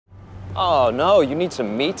Oh, no, you need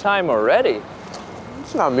some me time already.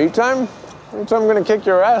 It's not me time. It's I'm gonna kick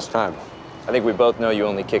your ass time. I think we both know you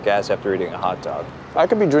only kick ass after eating a hot dog. I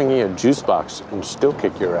could be drinking a juice box and still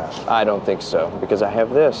kick your ass. I don't think so, because I have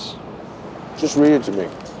this. Just read it to me.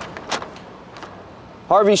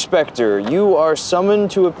 Harvey Specter, you are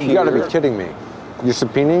summoned to appear. You gotta be kidding me. You're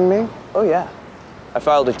subpoenaing me? Oh, yeah. I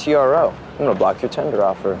filed a TRO. I'm gonna block your tender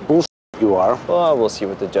offer. Bullshit you are. Well, we'll see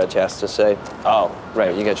what the judge has to say. Oh,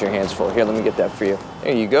 right, you got your hands full. Here, let me get that for you.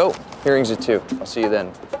 There you go. Hearings at 2. I'll see you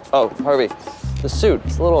then. Oh, Harvey, the suit,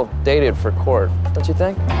 it's a little dated for court, don't you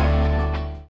think?